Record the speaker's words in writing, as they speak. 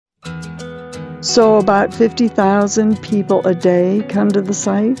So about 50,000 people a day come to the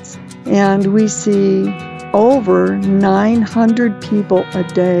sites, and we see over 900 people a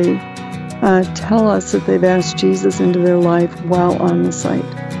day tell us that they've asked Jesus into their life while on the site.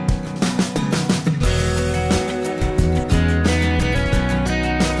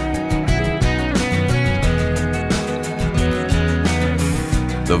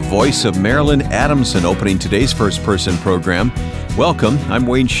 The voice of Marilyn Adamson opening today's First Person program. Welcome, I'm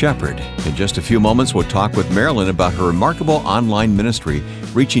Wayne Shepherd. In just a few moments, we'll talk with Marilyn about her remarkable online ministry,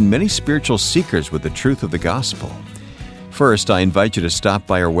 reaching many spiritual seekers with the truth of the gospel. First, I invite you to stop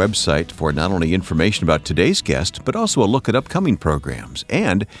by our website for not only information about today's guest, but also a look at upcoming programs.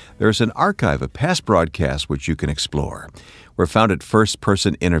 And there's an archive of past broadcasts which you can explore. We're found at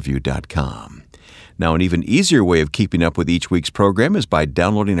firstpersoninterview.com. Now, an even easier way of keeping up with each week's program is by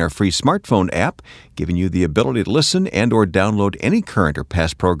downloading our free smartphone app, giving you the ability to listen and or download any current or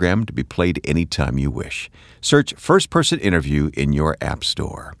past program to be played anytime you wish. Search First Person Interview in your app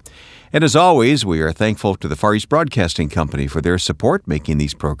store. And as always, we are thankful to the Far East Broadcasting Company for their support making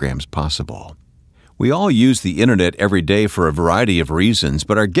these programs possible. We all use the internet every day for a variety of reasons,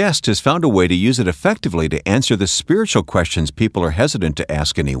 but our guest has found a way to use it effectively to answer the spiritual questions people are hesitant to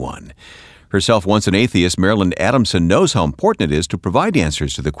ask anyone. Herself once an atheist, Marilyn Adamson knows how important it is to provide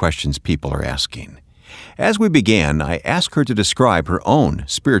answers to the questions people are asking. As we began, I asked her to describe her own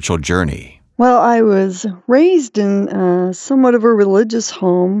spiritual journey. Well, I was raised in somewhat of a religious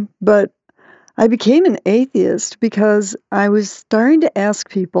home, but I became an atheist because I was starting to ask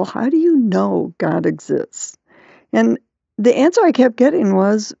people, how do you know God exists? And the answer I kept getting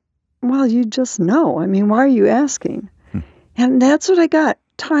was, well, you just know. I mean, why are you asking? And that's what I got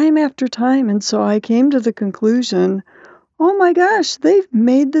time after time. And so I came to the conclusion, oh my gosh, they've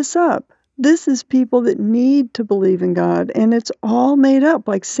made this up. This is people that need to believe in God, and it's all made up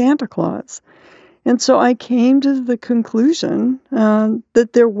like Santa Claus. And so I came to the conclusion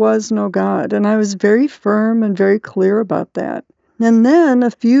that there was no God, and I was very firm and very clear about that. And then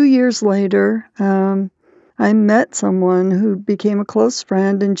a few years later, I met someone who became a close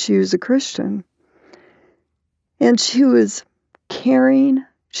friend, and she was a Christian. And she was caring,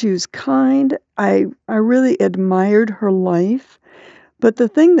 she was kind. I really admired her life. But the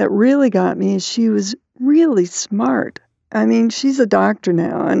thing that really got me is she was really smart. I mean, she's a doctor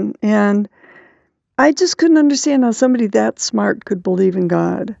now, and I just couldn't understand how somebody that smart could believe in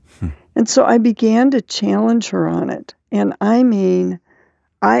God. And so I began to challenge her on it. And I mean,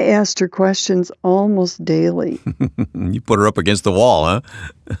 I asked her questions almost daily. You put her up against the wall, huh?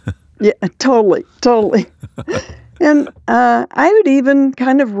 Yeah, totally. And I would even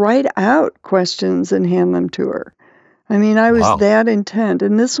kind of write out questions and hand them to her. I mean, I was that intent.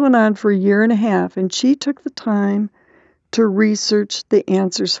 And this went on for a year and a half, and she took the time to research the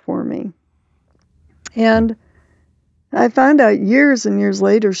answers for me. And I found out years and years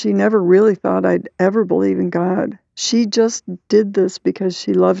later, she never really thought I'd ever believe in God. She just did this because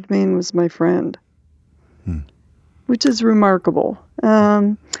she loved me and was my friend, which is remarkable.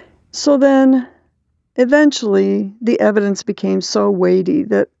 So then, eventually, the evidence became so weighty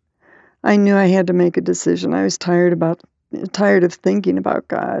that I knew I had to make a decision. I was tired of thinking about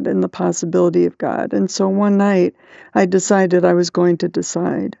God and the possibility of God. And so one night, I decided I was going to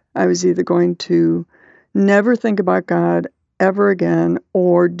decide. I was either going to never think about God ever again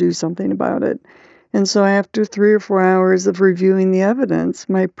or do something about it. And so after 3 or 4 hours of reviewing the evidence,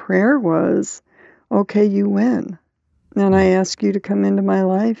 my prayer was, okay, you win. And I ask you to come into my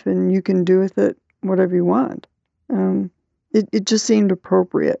life, and you can do with it whatever you want. It just seemed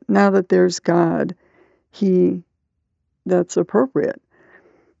appropriate. Now that there's God, that's appropriate.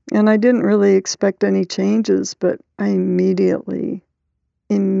 And I didn't really expect any changes, but I immediately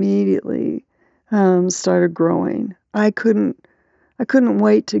started growing. I couldn't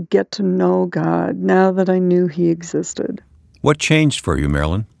wait to get to know God now that I knew He existed. What changed for you,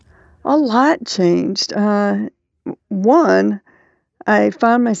 Marilyn? A lot changed. One, I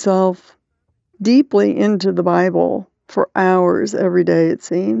found myself deeply into the Bible for hours every day, it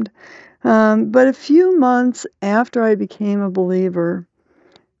seemed. But a few months after I became a believer,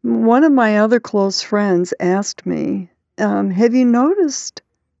 one of my other close friends asked me, have you noticed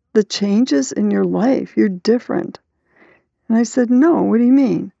the changes in your life? You're different. And I said, no, what do you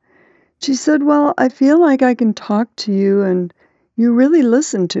mean? She said, well, I feel like I can talk to you and you really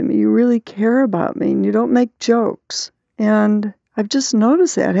listen to me. You really care about me and you don't make jokes. And I've just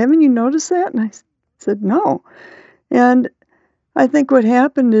noticed that. Haven't you noticed that? And I said, no. And I think what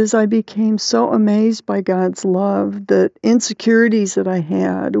happened is I became so amazed by God's love that insecurities that I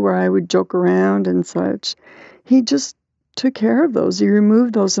had where I would joke around and such, He just took care of those. He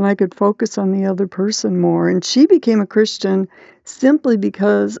removed those, and I could focus on the other person more. And she became a Christian simply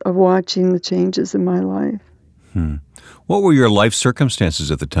because of watching the changes in my life. What were your life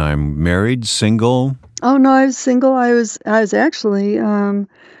circumstances at the time? Married, single? Oh no, I was single. I was actually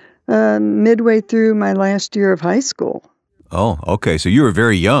midway through my last year of high school. Oh, okay. So you were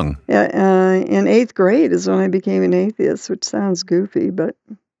very young. In 8th grade is when I became an atheist, which sounds goofy, but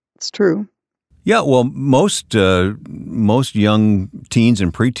it's true. Yeah, well, most young teens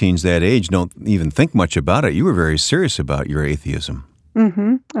and preteens that age don't even think much about it. You were very serious about your atheism.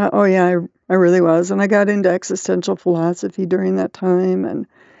 Mm-hmm. Oh yeah, I really was, and I got into existential philosophy during that time, and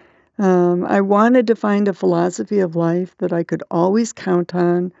I wanted to find a philosophy of life that I could always count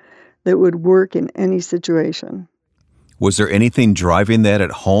on, that would work in any situation. Was there anything driving that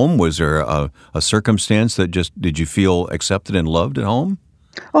at home? Was there a circumstance that did you feel accepted and loved at home?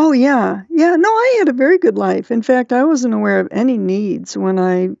 Oh, yeah. Yeah, no, I had a very good life. In fact, I wasn't aware of any needs when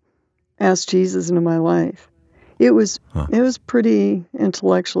I asked Jesus into my life. It was pretty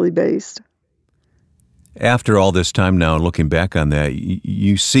intellectually based. After all this time now, looking back on that,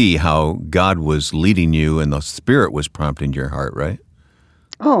 you see how God was leading you and the Spirit was prompting your heart, right?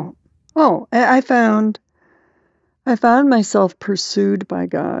 Oh, I found myself pursued by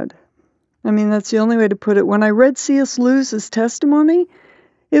God. I mean, that's the only way to put it. When I read C.S. Lewis's testimony,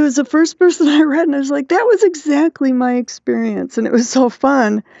 it was the first person I read, and I was like, that was exactly my experience. And it was so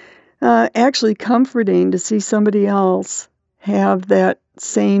fun, actually comforting to see somebody else have that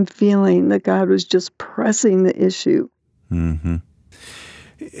same feeling that God was just pressing the issue. Mm-hmm.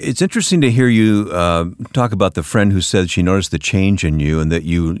 It's interesting to hear you talk about the friend who said she noticed the change in you and that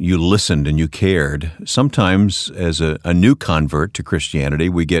you listened and you cared. Sometimes as a new convert to Christianity,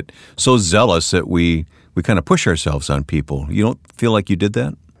 we get so zealous that we kind of push ourselves on people. You don't feel like you did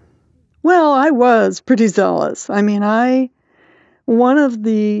that? Well, I was pretty zealous. I mean, one of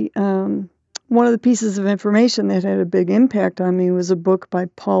the pieces of information that had a big impact on me was a book by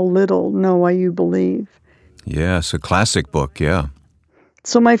Paul Little, Know Why You Believe. Yes, a classic book, yeah.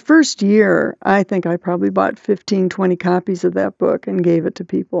 So my first year, I think I probably bought 15, 20 copies of that book and gave it to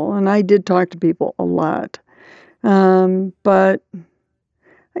people. And I did talk to people a lot. But,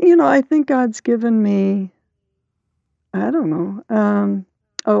 I think God's given me, I don't know,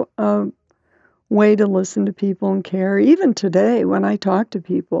 a way to listen to people and care. Even today, when I talk to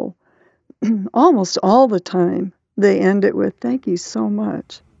people, almost all the time, they end it with, thank you so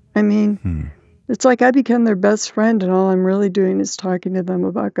much. I mean, it's like I become their best friend, and all I'm really doing is talking to them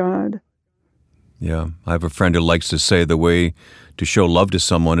about God. Yeah. I have a friend who likes to say the way to show love to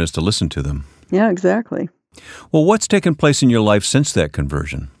someone is to listen to them. Yeah, exactly. Well, what's taken place in your life since that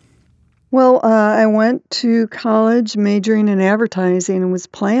conversion? Well, I went to college majoring in advertising and was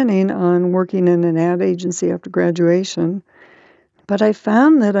planning on working in an ad agency after graduation. But I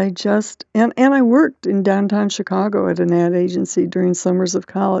found that and I worked in downtown Chicago at an ad agency during summers of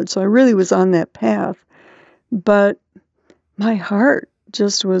college, so I really was on that path. But my heart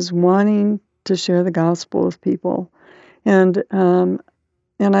just was wanting to share the gospel with people. And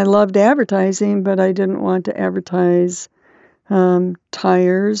I loved advertising, but I didn't want to advertise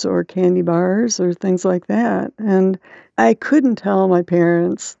tires or candy bars or things like that. And I couldn't tell my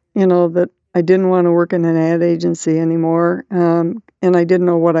parents, that I didn't want to work in an ad agency anymore, and I didn't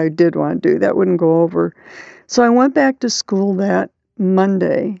know what I did want to do. That wouldn't go over. So I went back to school that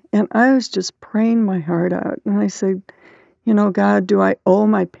Monday, and I was just praying my heart out. And I said, God, do I owe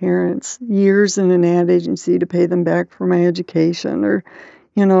my parents years in an ad agency to pay them back for my education? Or,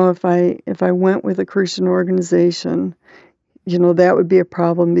 if I went with a Christian organization, that would be a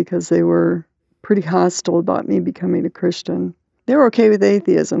problem because they were pretty hostile about me becoming a Christian. They were okay with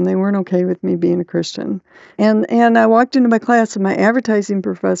atheism. They weren't okay with me being a Christian. And I walked into my class, and my advertising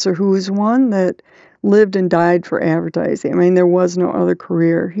professor, who was one that lived and died for advertising. I mean, there was no other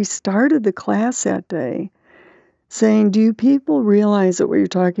career. He started the class that day saying, do you people realize that what you're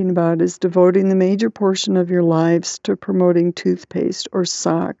talking about is devoting the major portion of your lives to promoting toothpaste or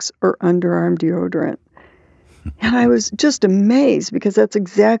socks or underarm deodorant? And I was just amazed because that's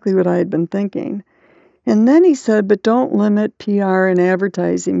exactly what I had been thinking. And then he said, but don't limit PR and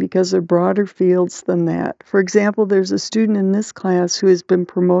advertising because there are broader fields than that. For example, there's a student in this class who has been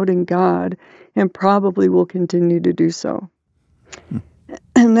promoting God and probably will continue to do so.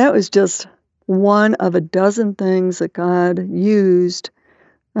 And that was just one of a dozen things that God used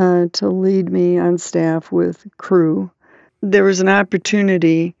to lead me on staff with Cru. There was an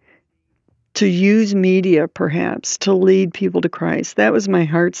opportunity to use media, perhaps, to lead people to Christ. That was my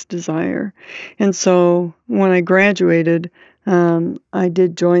heart's desire. And so when I graduated, I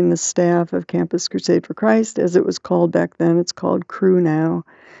did join the staff of Campus Crusade for Christ, as it was called back then. It's called Cru now,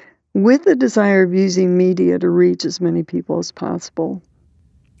 with the desire of using media to reach as many people as possible.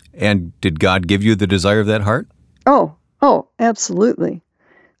 And did God give you the desire of that heart? Oh, absolutely.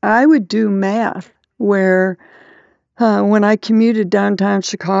 I would do math where when I commuted downtown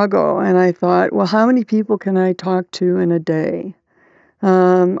Chicago, and I thought, well, how many people can I talk to in a day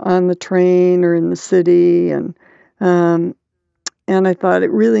on the train or in the city? And I thought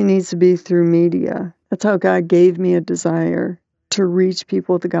it really needs to be through media. That's how God gave me a desire to reach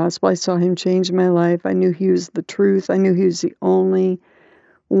people with the gospel. I saw him change my life. I knew he was the truth. I knew he was the only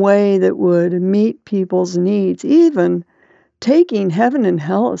way that would meet people's needs, even taking heaven and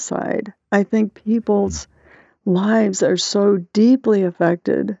hell aside. I think people's lives are so deeply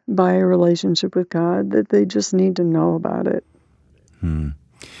affected by a relationship with God that they just need to know about it.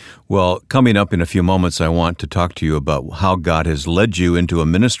 Well, coming up in a few moments, I want to talk to you about how God has led you into a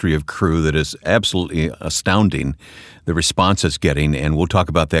ministry of Cru that is absolutely astounding, the response it's getting, and we'll talk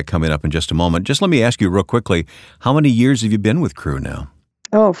about that coming up in just a moment. Just let me ask you real quickly, how many years have you been with Cru now?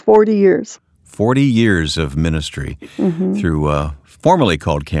 40 years. 40 years of ministry through formerly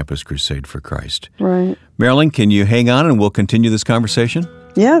called Campus Crusade for Christ. Right. Marilyn, can you hang on and we'll continue this conversation?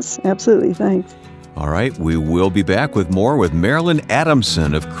 Yes, absolutely. Thanks. All right, we will be back with more with Marilyn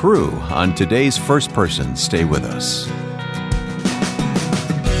Adamson of Cru on today's First Person. Stay with us.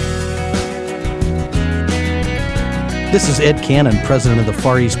 This is Ed Cannon, president of the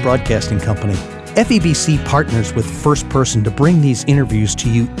Far East Broadcasting Company. FEBC partners with First Person to bring these interviews to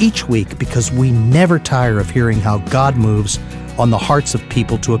you each week because we never tire of hearing how God moves on the hearts of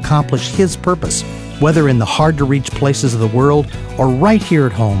people to accomplish His purpose. Whether in the hard-to-reach places of the world or right here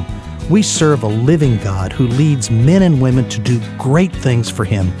at home, we serve a living God who leads men and women to do great things for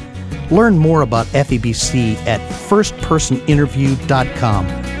Him. Learn more about FEBC at firstpersoninterview.com.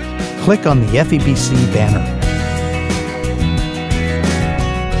 Click on the FEBC banner.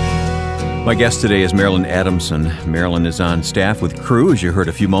 My guest today is Marilyn Adamson. Marilyn is on staff with Cru, as you heard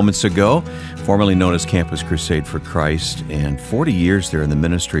a few moments ago, formerly known as Campus Crusade for Christ, and 40 years there in the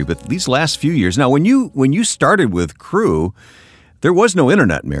ministry. But these last few years, now when you started with Cru, there was no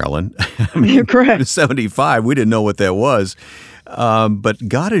internet, Marilyn. I mean, You're correct. In 75, we didn't know what that was. But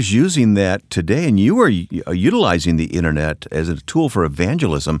God is using that today, and you are utilizing the internet as a tool for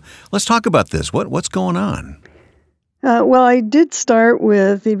evangelism. Let's talk about this. What's going on? Well, I did start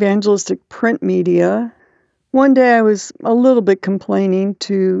with evangelistic print media. One day I was a little bit complaining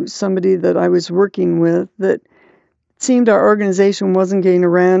to somebody that I was working with that it seemed our organization wasn't getting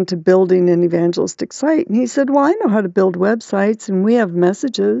around to building an evangelistic site. And he said, well, I know how to build websites and we have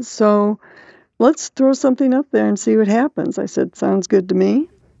messages, so let's throw something up there and see what happens. I said, sounds good to me.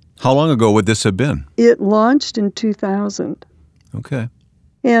 How long ago would this have been? It launched in 2000. Okay.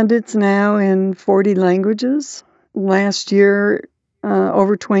 And it's now in 40 languages. Last year,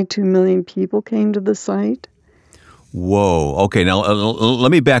 over 22 million people came to the site. Whoa. Okay, now let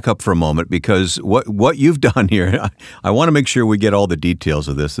me back up for a moment because what you've done here, I want to make sure we get all the details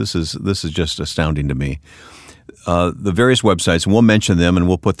of this. This is just astounding to me. The various websites, and we'll mention them and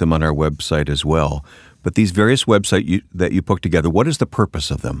we'll put them on our website as well. But these various websites that you put together, what is the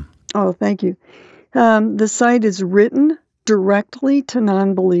purpose of them? Oh, thank you. The site is written directly to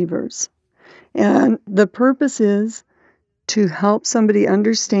non-believers. And the purpose is to help somebody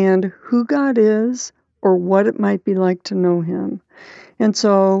understand who God is or what it might be like to know Him. And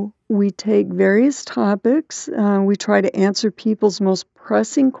so we take various topics. We try to answer people's most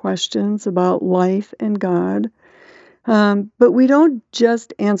pressing questions about life and God. But we don't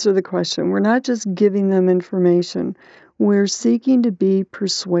just answer the question. We're not just giving them information. We're seeking to be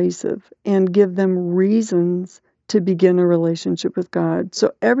persuasive and give them reasons to begin a relationship with God.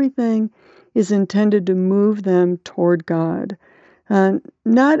 So everything is intended to move them toward God.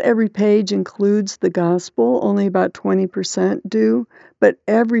 Not every page includes the gospel, only about 20% do, but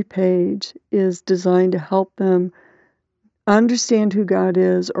every page is designed to help them understand who God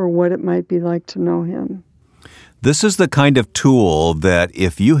is or what it might be like to know Him. This is the kind of tool that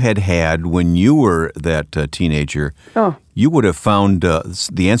if you had when you were that teenager, you would have found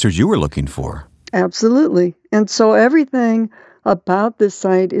the answers you were looking for. Absolutely. And so everything about this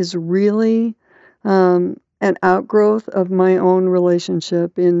site is really an outgrowth of my own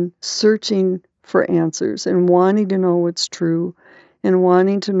relationship in searching for answers and wanting to know what's true and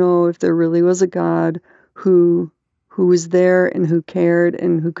wanting to know if there really was a God who was there and who cared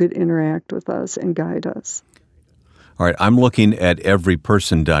and who could interact with us and guide us. All right, I'm looking at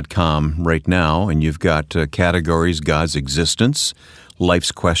everyperson.com right now, and you've got categories: God's existence,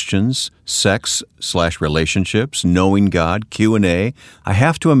 life's questions, sex/relationships, knowing God, Q&A. I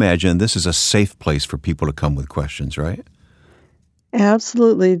have to imagine this is a safe place for people to come with questions, right?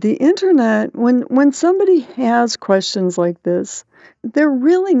 Absolutely. The internet, when somebody has questions like this, they're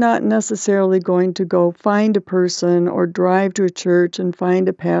really not necessarily going to go find a person or drive to a church and find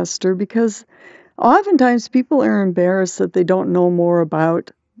a pastor, because oftentimes people are embarrassed that they don't know more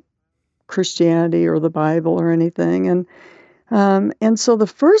about Christianity or the Bible or anything. And so the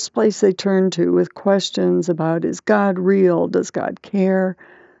first place they turn to with questions about, is God real? Does God care?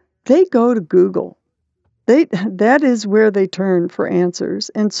 They go to Google. That is where they turn for answers.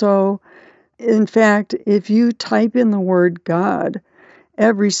 And so, in fact, if you type in the word God,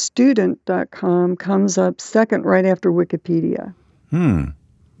 everystudent.com comes up second right after Wikipedia.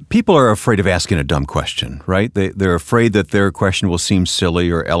 People are afraid of asking a dumb question, right? They're afraid that their question will seem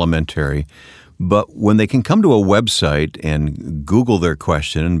silly or elementary. But when they can come to a website and Google their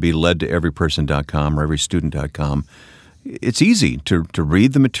question and be led to everyperson.com or everystudent.com, it's easy to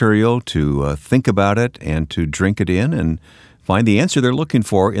read the material, to think about it, and to drink it in and find the answer they're looking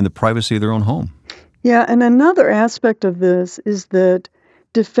for in the privacy of their own home. Yeah, and another aspect of this is that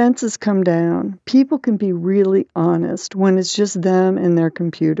defenses come down. People can be really honest when it's just them and their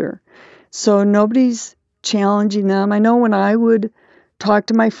computer. So nobody's challenging them. I know when I would talk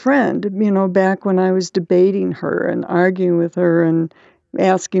to my friend, back when I was debating her and arguing with her and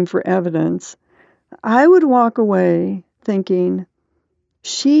asking for evidence, I would walk away thinking,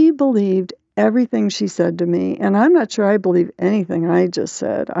 she believed everything she said to me, and I'm not sure I believe anything I just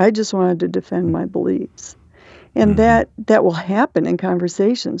said. I just wanted to defend my beliefs. And that will happen in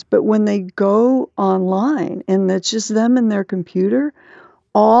conversations. But when they go online and it's just them and their computer,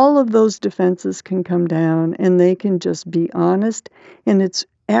 all of those defenses can come down and they can just be honest. And it's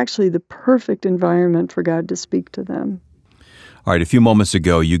actually the perfect environment for God to speak to them. All right, a few moments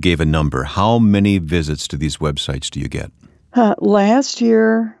ago, you gave a number. How many visits to these websites do you get? Last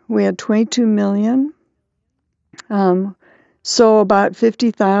year, we had 22 million. So about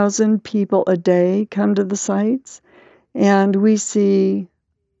 50,000 people a day come to the sites, and we see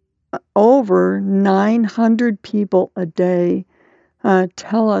over 900 people a day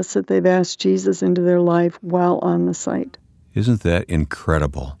tell us that they've asked Jesus into their life while on the site. Isn't that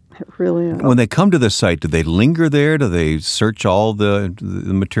incredible? It really is. When they come to the site, do they linger there? Do they search all the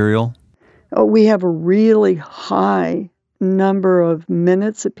material? Oh, we have a really high number of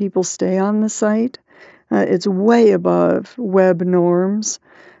minutes that people stay on the site. It's way above web norms.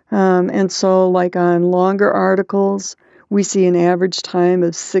 And so like on longer articles, we see an average time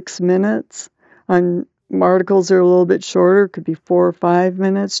of 6 minutes. On articles that are a little bit shorter, it could be 4 or 5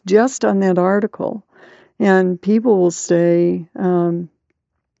 minutes just on that article. And people will stay,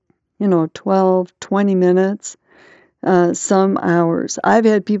 12, 20 minutes, some hours. I've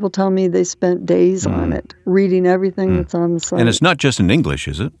had people tell me they spent days on it, reading everything that's on the site. And it's not just in English,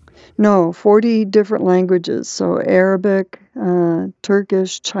 is it? No, 40 different languages. So Arabic,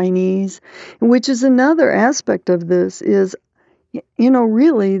 Turkish, Chinese, which is another aspect of this is,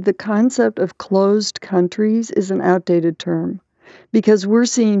 really the concept of closed countries is an outdated term, because we're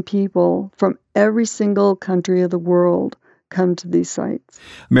seeing people from every single country of the world come to these sites.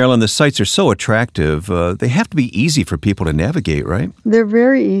 Marilyn, the sites are so attractive. They have to be easy for people to navigate, right? They're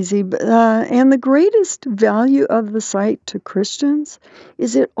very easy. And the greatest value of the site to Christians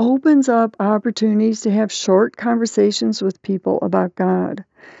is it opens up opportunities to have short conversations with people about God.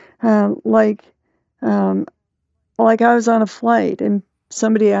 Like I was on a flight and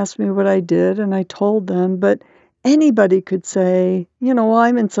somebody asked me what I did and I told them, but anybody could say, well,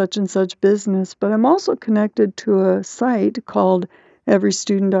 I'm in such and such business, but I'm also connected to a site called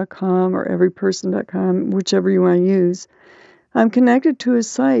everystudent.com or everyperson.com, whichever you want to use. I'm connected to a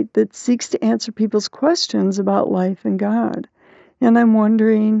site that seeks to answer people's questions about life and God. And I'm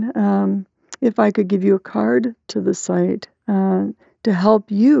wondering if I could give you a card to the site to help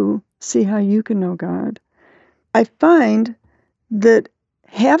you see how you can know God. I find that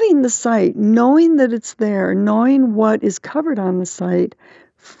having the site, knowing that it's there, knowing what is covered on the site,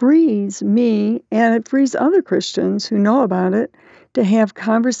 frees me, and it frees other Christians who know about it, to have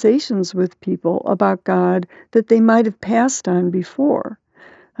conversations with people about God that they might have passed on before.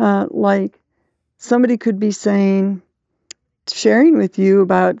 Like somebody could be sharing with you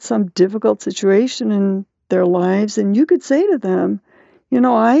about some difficult situation in their lives, and you could say to them,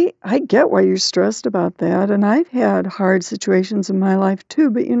 I get why you're stressed about that, and I've had hard situations in my life too,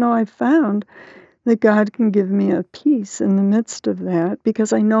 but I found that God can give me a peace in the midst of that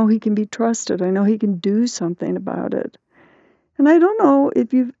because I know He can be trusted. I know He can do something about it. And I don't know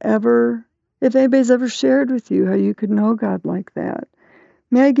if anybody's ever shared with you how you could know God like that.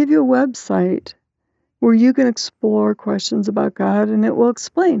 May I give you a website where you can explore questions about God, and it will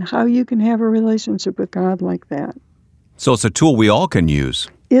explain how you can have a relationship with God like that. So it's a tool we all can use.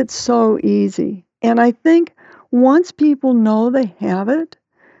 It's so easy. And I think once people know they have it,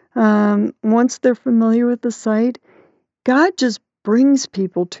 once they're familiar with the site, God just brings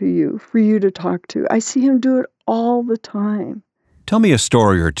people to you for you to talk to. I see Him do it all the time. Tell me a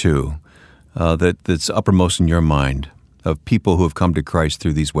story or two that's uppermost in your mind of people who have come to Christ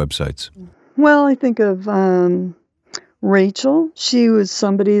through these websites. Well, I think of Rachel. She was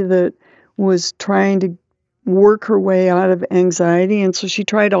somebody that was trying to work her way out of anxiety, and so she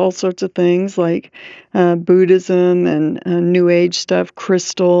tried all sorts of things like Buddhism and New Age stuff,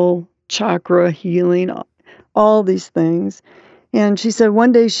 crystal, chakra healing, all these things. And she said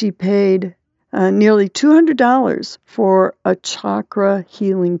one day she paid nearly $200 for a chakra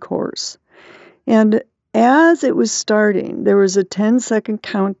healing course. And as it was starting, there was a 10-second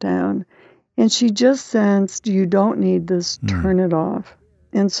countdown, and she just sensed, you don't need this, turn it off.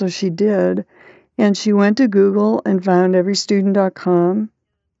 And so she did. And she went to Google and found everystudent.com.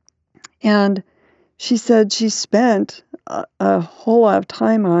 And she said she spent a whole lot of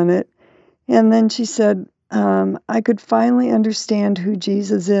time on it. And then she said, I could finally understand who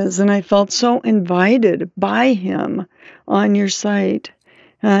Jesus is. And I felt so invited by Him on your site.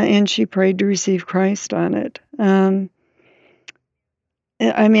 And she prayed to receive Christ on it.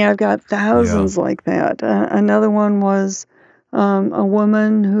 I've got thousands like that. Another one was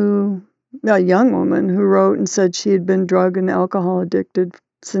a young woman who wrote and said she had been drug and alcohol addicted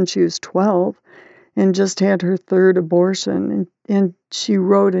since she was 12 and just had her third abortion. And she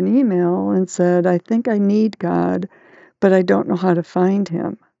wrote an email and said, I think I need God, but I don't know how to find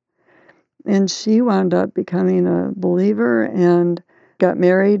Him. And she wound up becoming a believer and got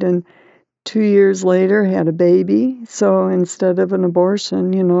married, and 2 years later had a baby. So instead of an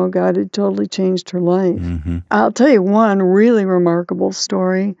abortion, God had totally changed her life. Mm-hmm. I'll tell you one really remarkable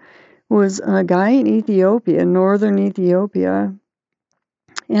story. Was a guy in Ethiopia, northern Ethiopia,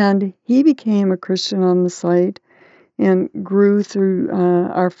 and he became a Christian on the site and grew through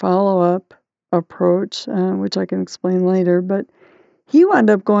our follow-up approach, which I can explain later. But he wound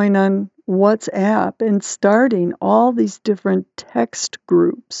up going on WhatsApp and starting all these different text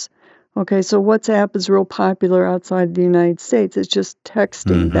groups. Okay, so WhatsApp is real popular outside the United States. It's just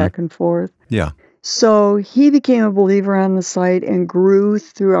texting back and forth. Yeah. So he became a believer on the site and grew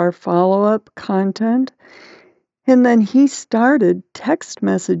through our follow-up content. And then he started text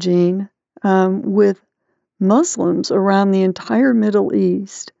messaging with Muslims around the entire Middle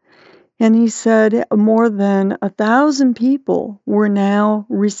East. And he said more than 1,000 people were now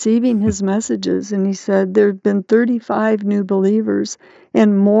receiving his messages. And he said there have been 35 new believers,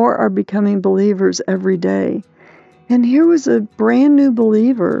 and more are becoming believers every day. And here was a brand new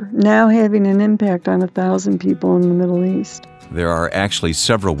believer now having an impact on 1,000 people in the Middle East. There are actually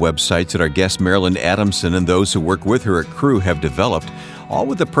several websites that our guest Marilyn Adamson and those who work with her at Cru have developed, all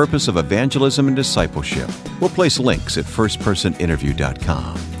with the purpose of evangelism and discipleship. We'll place links at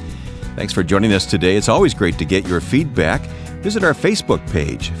firstpersoninterview.com. Thanks for joining us today. It's always great to get your feedback. Visit our Facebook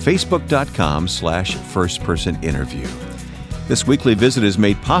page, facebook.com/firstpersoninterview. This weekly visit is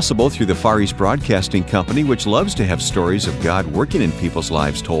made possible through the Far East Broadcasting Company, which loves to have stories of God working in people's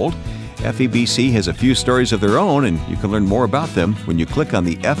lives told. FEBC has a few stories of their own, and you can learn more about them when you click on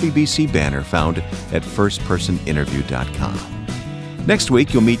the FEBC banner found at firstpersoninterview.com. Next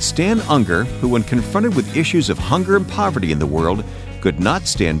week, you'll meet Stan Unger, who, when confronted with issues of hunger and poverty in the world, could not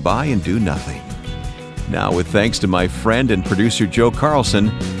stand by and do nothing. Now, with thanks to my friend and producer Joe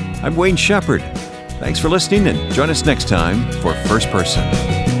Carlson, I'm Wayne Shepherd. Thanks for listening, and join us next time for First Person.